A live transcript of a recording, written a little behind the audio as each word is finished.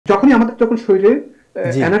যখন শরীরে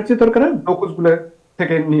এনার্জি দরকার হয় গ্লুকোজ গুলো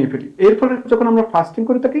থেকে নিয়ে ফেলি। এর ফলে যখন আমরা ফাস্টিং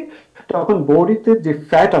করে থাকি তখন বডিতে যে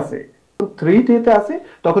ফ্যাট আছে 3 ডেতে আছে,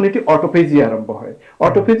 তখন এটি অটোফেজি আরম্ভ হয়।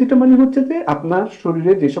 অটোফেজিটা মানে হচ্ছে যে আপনার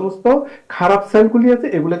শরীরে যে সমস্ত খারাপ সেলগুলি আছে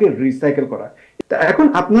এগুলোকে রিসাইকেল করা। এখন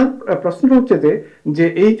আপনার প্রশ্নটা হচ্ছে যে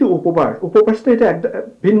এই যে উপবাসটা এটা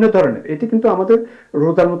ভিন্ন ধরনের, এটি কিন্তু আমাদের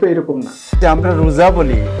রোজার মতো এরকম না। আমরা রোজা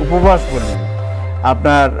বলি, উপবাস বলি।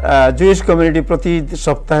 আপনার জুইশ কমিউনিটি প্রতি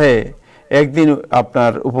সপ্তাহে একদিন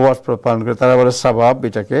আপনার উপবাস পালন করে, তারা বলে সাবাব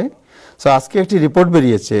এটাকে। সো আজকে একটি রিপোর্ট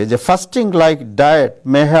বেরিয়েছে যে fasting like diet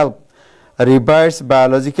may help reverse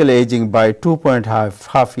biological ageing by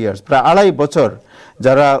 2.5 years. প্রায় 2.5 বছর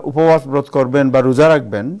যারা উপবাস ব্রত করবেন বা রোজা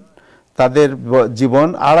রাখবেন তাদের জীবন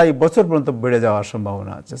 2.5 বছর পর্যন্ত বেড়ে যাওয়ার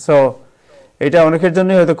সম্ভাবনা আছে। সো এটা অনেকের জন্য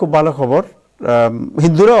হয়তো খুব ভালো খবর।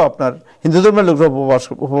 হিন্দুরাও, আপনার হিন্দু ধর্মের লোকরা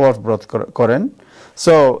উপবাস ব্রত করেন।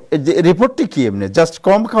 সো রিপোর্টটি কি এমনি জাস্ট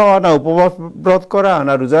কম খাওয়া, না উপবাস ব্রত করা,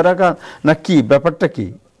 না রোজা রাখা, না কি ব্যাপারটা কি?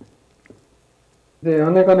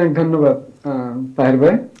 অনেক অনেক ধন্যবাদ তাহির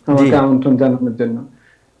ভাই আমাকে আমন্ত্রণ জানানোর জন্য।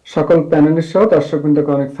 সকল প্যানেলিস্ট সহ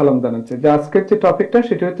দর্শকবৃন্দকে অনেক সালাম জানাচ্ছি। যে আজকের যে টপিকটা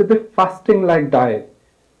সেটা হচ্ছে যে ফাস্টিং লাইক ডায়েট।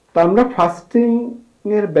 তো আমরা ফাস্টিং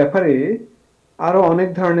এর ব্যাপারে আরো অনেক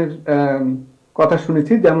ধরনের কথা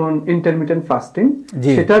শুনেছি, যেমন ইন্টারমিটেন্ট ফাস্টিং,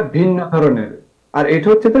 সেটা ভিন্ন ধরনের, আর এটা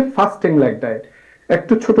হচ্ছে যে ফাস্টিং লাইক ডায়েট।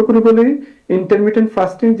 একটু ছোট করে বলি, ইন্টারমিটেন্ট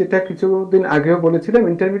ফাস্টিং যেটা কিছুদিন আগেও বলেছিলাম,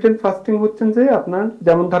 ইন্টারমিটেন্ট ফাস্টিং হচ্ছেন যে আপনার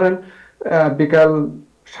যেমন ধরেন বিকাল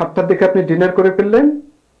 7টার দিকে আপনি ডিনার করে ফেললেন,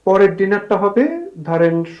 পরের ডিনারটা হবে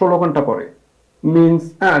ধরেন 16 ঘন্টা পরে, মিন্স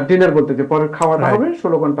ডিনার বলতে যে পরের খাওয়াটা হবে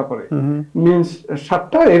 16 ঘন্টা পরে, মিন্স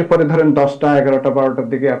 7টা, এরপরে ধরেন 10টা 11টা 12টার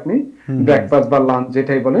দিকে আপনি ব্রেকফাস্ট বা লাঞ্চ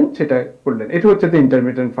যেটাই বলেন সেটা করলেন। এটা হচ্ছে যে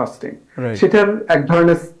ইন্টারমিটেন্ট ফাস্টিং। সেটার এক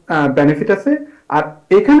ধরনের বেনিফিট আছে। আর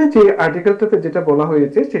এখানে যে আর্টিকেলটাতে যেটা বলা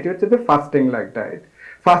হয়েছে সেটা হচ্ছে যে fasting like diet.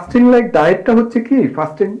 Fasting like ডায়েটটা হচ্ছে কি?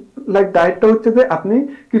 ফাস্টিং লাইক ডায়েটটা হচ্ছে যে আপনি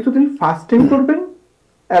কিছুদিন ফাস্টিং করবেন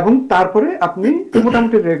এবং তারপরে আপনি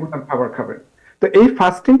মোটামুটি রেগুলার খাবার খাবেন। তো এই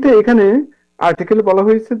ফাস্টিংটা এখানে আর্টিকেলে বলা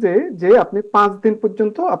হয়েছে যে আপনি 5 দিন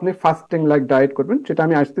পর্যন্ত আপনি ফাস্টিং লাইক ডায়েট করবেন। সেটা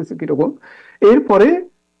আমি আসতেছি কিরকম। এরপরে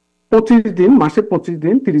 25 দিন, মাসে 25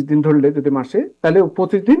 দিন, 30 দিন ধরলে যদি মাসে, তাহলে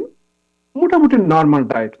 25 দিন মোটামুটি নর্মাল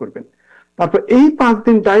ডায়েট করবেন। তারপর এই 5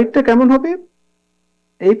 দিন ডায়েটটা কেমন হবে?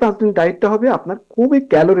 এই 5 দিন ডায়েটটা হবে আপনার খুবই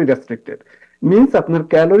ক্যালোরি রেস্ট্রিক্টেড, মিন্স আপনার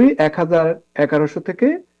ক্যালোরি 1100 থেকে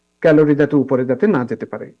ক্যালোরি যাতে উপরে যাতে না যেতে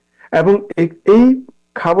পারে, এবং এই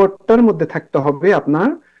খাবারটার মধ্যে থাকতে হবে আপনার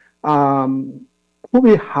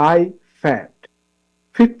খুবই হাই ফ্যাট,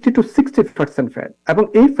 50 to 60% ফ্যাট। এবং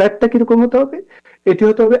এই ফ্যাটটা কিরকম হতে হবে? এটি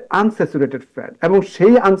হতে হবে আনস্যাচুরেটেড ফ্যাট, এবং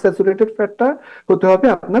সেই আনস্যাচুরেটেড ফ্যাটটা হতে হবে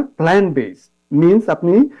আপনার প্ল্যান্ট বেস, মিন্স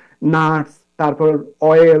আপনি নাটস, তারপর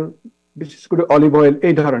অয়েল, বিশেষ করে অলিভ অয়েল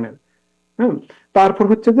এই ধরনের। তারপর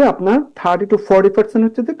হচ্ছে যে আপনার 30 to 40%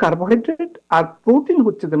 হচ্ছে যে কার্বোহাইড্রেট, আর প্রোটিন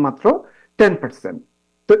হচ্ছে যে মাত্র 10%।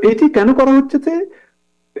 তো এটি কেন করা হচ্ছে? যে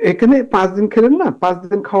এখানে 5 দিন খেলেন না, 5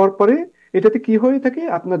 দিন খাওয়ার পরে এটাতে কি হয়ে থাকে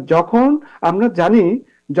আপনার, যখন আমরা জানি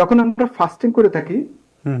যখন আমরা ফাস্টিং করে থাকি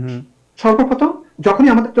সর্বপ্রথম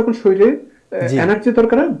যখন শরীরে এনার্জি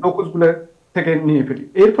দরকার হয় গ্লুকোজ গুলো থেকে নিয়ে ফেলি।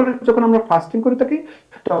 এর ফলে যখন আমরা ফাস্টিং করে থাকি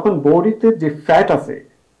তখন বডিতে যে ফ্যাট আছে,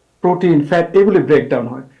 প্রোটিন, ফ্যাট, এগুলি ব্রেকডাউন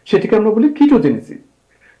হয়, সেটিকে আমরা বলি কিটোজেনেসিস।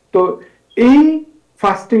 তো এই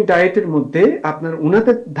ফাস্টিং ডায়েটের মধ্যে আপনার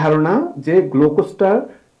উনাদের ধারণা যে গ্লুকোজটা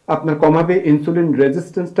আপনার কমাবে, ইনসুলিন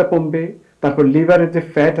রেজিস্ট্যান্সটা কমবে, তারপর লিভারের যে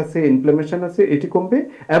ফ্যাট আছে, ইনফ্লামেশন আছে, এটি কমবে,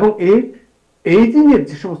 এবং এইজিং এর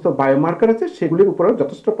যে সমস্ত বায়োমার্কার আছে সেগুলির উপরে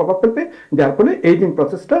যথেষ্ট প্রভাব ফেলবে, যার ফলে এইজিং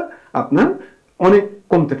প্রসেসটা আপনার অনেক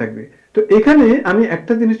কমতে থাকবে। তো এখানে আমি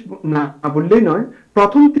একটা জিনিস না বললেই নয়,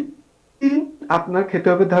 প্রথম দিন আপনার খেতে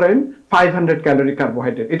হবে ধরেন 500 ক্যালোরি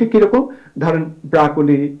কার্বোহাইড্রেট। এটি কিরকম? ধরেন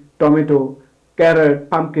broccoli, tomato, carrot,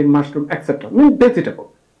 pumpkin, mushroom etcetera, vegetable.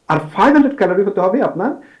 আর 500 ক্যালোরি হতে হবে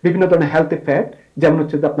আপনার বিভিন্ন ধরনের হেলথি ফ্যাট, যেমন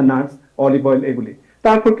হচ্ছে যে আপনার নাটস, অলিভ অয়েল, এগুলি।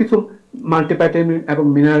 তারপর কিছু মাল্টিভিটামিন এবং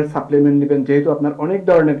মিনারেল সাপ্লিমেন্ট নেবেন, যেহেতু আপনার অনেক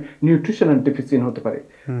ধরনের নিউট্রিশনাল ডেফিসিয়েন্ট হতে পারে।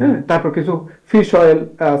 হ্যাঁ, তারপর কিছু ফিশ অয়েল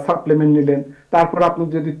সাপ্লিমেন্ট নিলেন। তারপর আপনি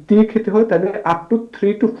যদি টি খেতে হয় তাহলে up to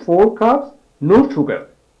 3 to 4 cups, no sugar.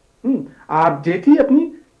 আর যেটি আপনি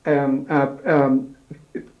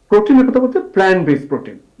প্রোটিনের কথা বলতে plant based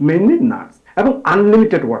protein, mainly nuts, এবং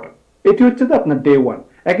আনলিমিটেড ওয়াটার। এটি হচ্ছে যে আপনার ডে 1,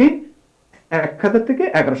 এগেইন 1000 থেকে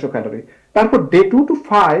 1100 ক্যালোরি। তারপর ডে 2 to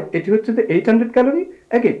 5 এটি হচ্ছে যে 800 ক্যালোরি,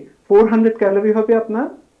 এগেইন 400 ক্যালোরি হবে আপনার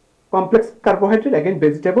কমপ্লেক্স কার্বোহাইড্রেট, এগেইন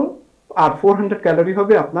ভেজিটেবল, আর 400 ক্যালোরি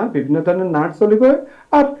হবে আপনার বিভিন্ন ধরনের নাটস, অলিভ অয়েল,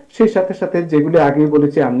 আর সেই সাথে সাথে যেগুলি আগে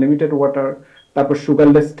বলেছি আনলিমিটেড ওয়াটার, তারপর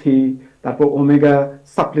সুগারলেস টি, তারপর ওমেগা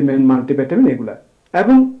সাপ্লিমেন্ট, মাল্টিভিটামিন, এগুলা।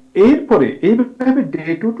 এবং এরপরে এইভাবে ডে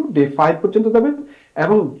 2 to ডে 5 পর্যন্ত যাবেন,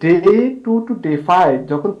 এবং ডে 2 টু ডে 5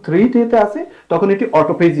 যখন 3 ডেতে আসে তখন এটি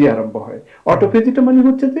অটোফেজি আরম্ভ হয়। অটোফেজিটা মানে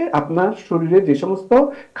হচ্ছে যে আপনার শরীরে যে সমস্ত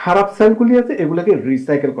খারাপ সেলগুলি আছে এগুলোকে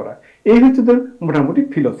রিসাইকেল করা। এই হচ্ছে মোটামুটি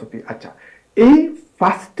ফিলোসফি। আচ্ছা, এই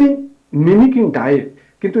ফাস্টিং মিমিকিং ডায়েট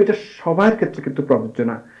কিন্তু এটা সবার ক্ষেত্রে কিন্তু প্রযোজ্য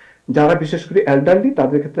না। যারা বিশেষ করে এল্ডারলি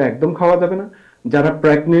তাদের ক্ষেত্রে একদম খাওয়া যাবে না, যারা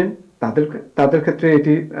প্রেগনেন্ট তাদের ক্ষেত্রে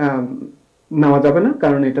এটি নেওয়া যাবে না,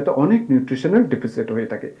 কারণ এটাতে অনেক নিউট্রিশনাল ডেফিসিট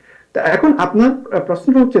হয়ে থাকে। তা এখন আপনার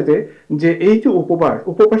প্রশ্ন হচ্ছে যে এই যে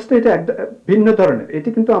উপবাসটা এটা ভিন্ন ধরনের। এটি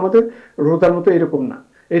কিন্তু আমাদের রোজার মতো এরকম না।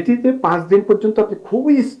 এটিতে 5 দিন পর্যন্ত আপনি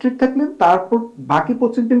খুবই স্ট্রিক্ট থাকলেন, তারপর বাকি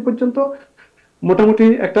 25 দিন পর্যন্ত মোটামুটি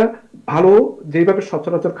একটা ভালো যেভাবে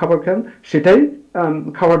সচরাচর খাবার খান সেটাই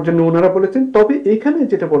খাওয়ার জন্য ওনারা বলেছেন। তবে এখানে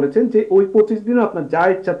যেটা বলেছেন যে ওই 25 দিনও আপনার যা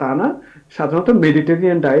ইচ্ছা তা না, সাধারণত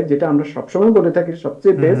মেডিটেরিয়ান ডায়েট যেটা আমরা সবসময় বলে থাকি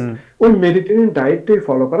সবচেয়ে বেস্ট, ওই মেডিটেরিয়ান ডায়েটটাই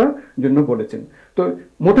ফলো করার জন্য বলেছেন। তো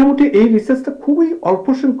মোটামুটি এই রিসার্চটা খুবই অল্প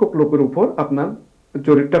সংখ্যক লোকের উপর আপনার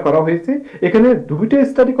জরিপটা করা হয়েছে। এখানে 2টা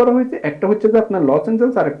স্টাডি করা হয়েছে, একটা হচ্ছে যে আপনার লস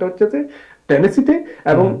অ্যাঞ্জেলস আর একটা হচ্ছে যে টেনেসিতে।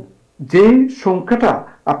 এবং যেই সংখ্যাটা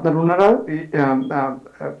আপনার ওনারা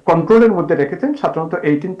কন্ট্রোলের মধ্যে রেখেছেন সাধারণত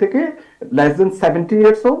 18 থেকে লেস দেন 70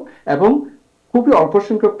 ইয়ার্স ওল্ড এবং খুবই অল্প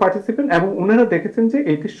সংখ্যক পার্টিসিপেন্ট। এবং ওনারা দেখেছেন যে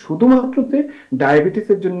এটি শুধুমাত্র যে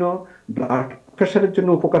ডায়াবেটিসের জন্য, ব্লাড প্রেশারের জন্য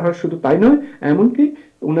উপকার হয় শুধু তাই নয়, এমনকি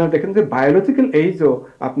ওনারা দেখেন যে বায়োলজিক্যাল এইজও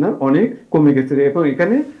আপনার অনেক কমে গেছে। এবং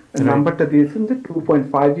এখানে নাম্বারটা দিয়েছেন যে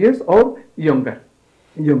 2.5 ইয়ার্স অর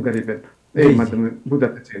ইয়ঙ্গার ইভেন, এই মাধ্যমে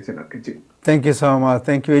বোঝাতে চেয়েছেন আর কি। জি, thank you so much,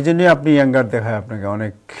 thank you. এই জন্যই আপনি ইয়াঙ্গার দেখায় আপনাকে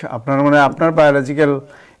অনেক, আপনার মানে আপনার বায়োলজিক্যাল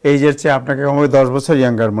এইজের চেয়ে আপনাকে কমে 10 বছর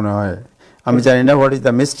ইয়াঙ্গার মনে হয়। আমি জানি না what is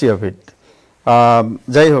the mystery of it.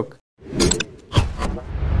 যাই হোক,